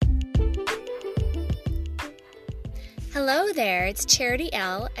Hello there, it's Charity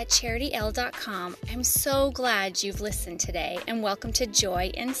L at charityl.com. I'm so glad you've listened today, and welcome to Joy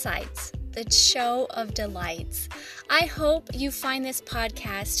Insights, the show of delights. I hope you find this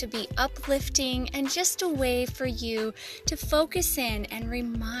podcast to be uplifting and just a way for you to focus in and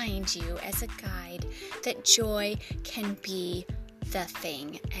remind you as a guide that joy can be the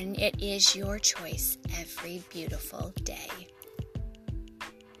thing, and it is your choice every beautiful day.